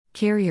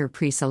Carrier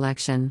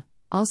Preselection,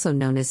 also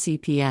known as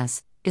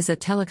CPS, is a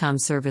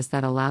telecom service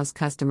that allows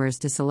customers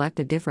to select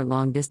a different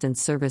long-distance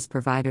service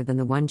provider than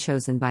the one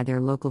chosen by their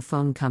local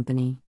phone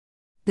company.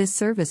 This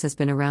service has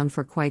been around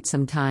for quite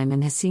some time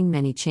and has seen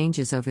many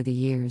changes over the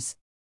years.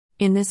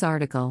 In this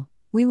article,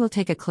 we will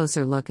take a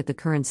closer look at the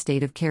current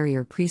state of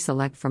Carrier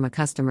Preselect from a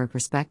customer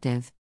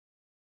perspective.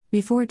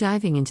 Before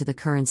diving into the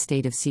current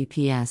state of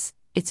CPS,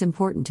 it's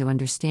important to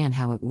understand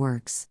how it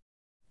works.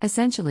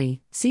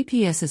 Essentially,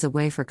 CPS is a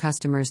way for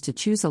customers to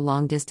choose a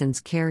long-distance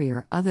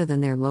carrier other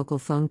than their local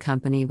phone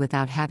company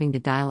without having to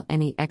dial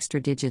any extra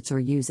digits or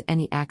use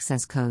any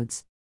access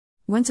codes.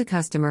 Once a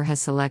customer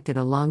has selected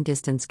a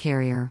long-distance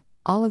carrier,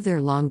 all of their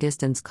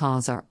long-distance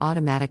calls are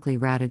automatically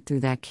routed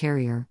through that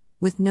carrier,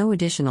 with no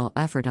additional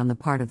effort on the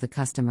part of the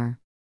customer.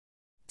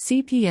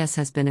 CPS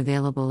has been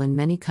available in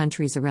many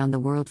countries around the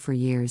world for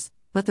years,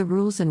 but the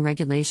rules and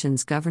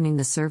regulations governing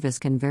the service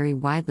can vary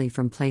widely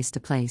from place to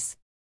place.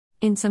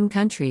 In some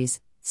countries,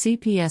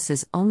 CPS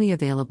is only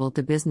available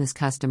to business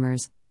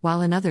customers, while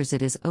in others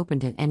it is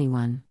open to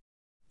anyone.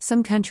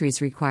 Some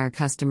countries require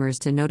customers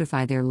to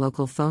notify their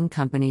local phone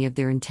company of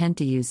their intent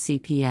to use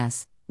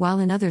CPS, while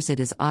in others it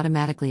is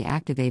automatically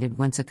activated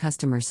once a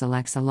customer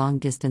selects a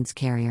long-distance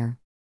carrier.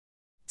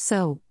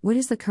 So, what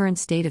is the current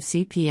state of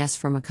CPS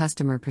from a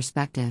customer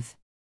perspective?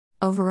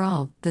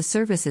 Overall, the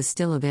service is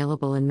still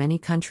available in many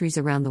countries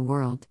around the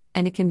world,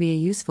 and it can be a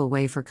useful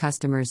way for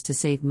customers to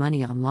save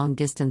money on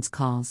long-distance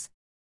calls.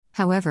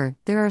 However,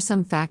 there are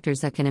some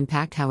factors that can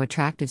impact how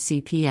attractive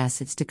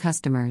CPS is to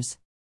customers.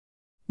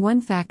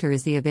 One factor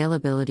is the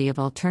availability of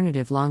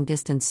alternative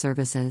long-distance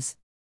services.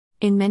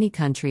 In many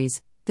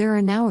countries, there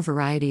are now a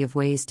variety of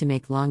ways to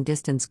make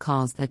long-distance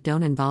calls that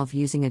don't involve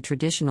using a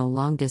traditional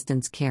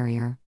long-distance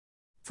carrier.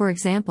 For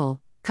example,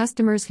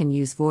 customers can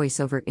use Voice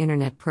over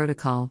Internet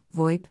Protocol,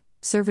 VoIP,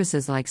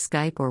 services like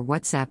Skype or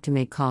WhatsApp to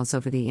make calls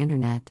over the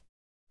Internet.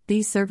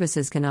 These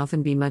services can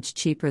often be much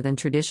cheaper than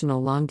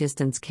traditional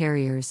long-distance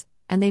carriers,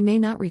 and they may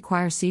not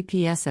require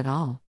CPS at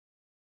all.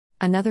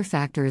 Another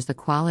factor is the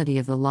quality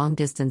of the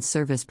long-distance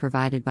service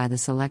provided by the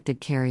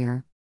selected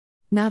carrier.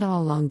 Not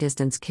all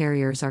long-distance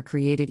carriers are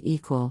created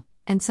equal,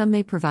 and some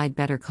may provide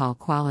better call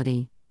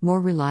quality,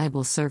 more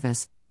reliable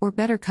service, or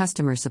better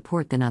customer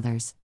support than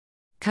others.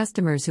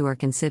 Customers who are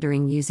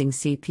considering using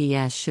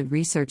CPS should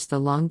research the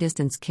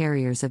long-distance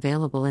carriers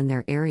available in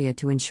their area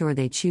to ensure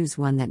they choose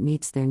one that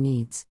meets their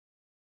needs.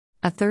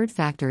 A third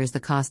factor is the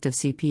cost of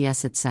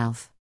CPS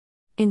itself.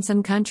 In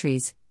some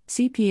countries,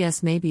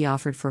 CPS may be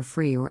offered for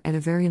free or at a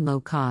very low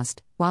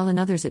cost, while in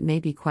others it may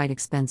be quite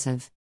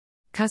expensive.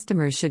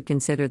 Customers should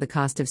consider the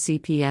cost of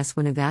CPS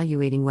when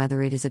evaluating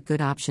whether it is a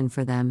good option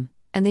for them,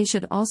 and they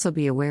should also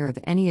be aware of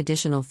any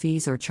additional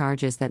fees or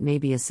charges that may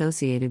be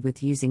associated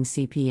with using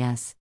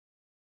CPS.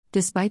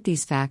 Despite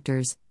these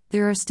factors,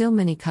 there are still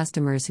many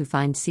customers who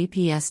find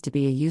CPS to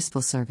be a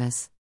useful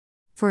service.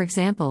 For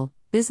example,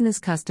 business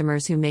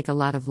customers who make a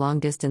lot of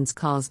long-distance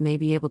calls may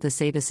be able to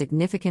save a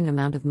significant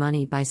amount of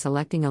money by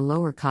selecting a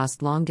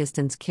lower-cost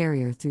long-distance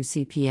carrier through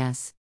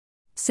CPS.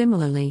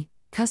 Similarly,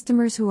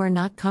 customers who are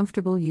not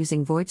comfortable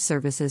using VoIP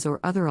services or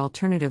other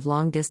alternative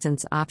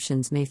long-distance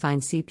options may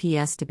find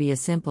CPS to be a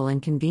simple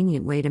and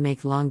convenient way to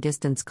make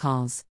long-distance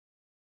calls.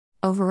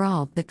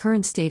 Overall, the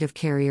current state of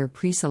Carrier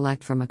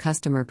Preselect from a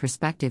customer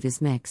perspective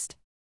is mixed.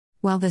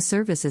 While the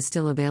service is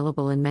still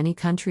available in many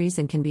countries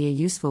and can be a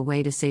useful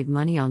way to save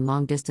money on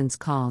long-distance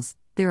calls,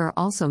 there are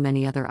also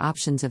many other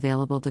options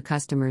available to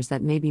customers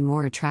that may be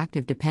more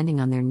attractive depending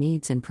on their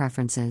needs and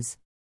preferences.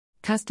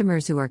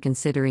 Customers who are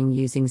considering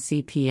using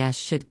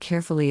CPS should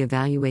carefully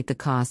evaluate the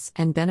costs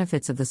and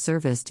benefits of the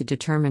service to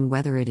determine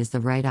whether it is the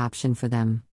right option for them.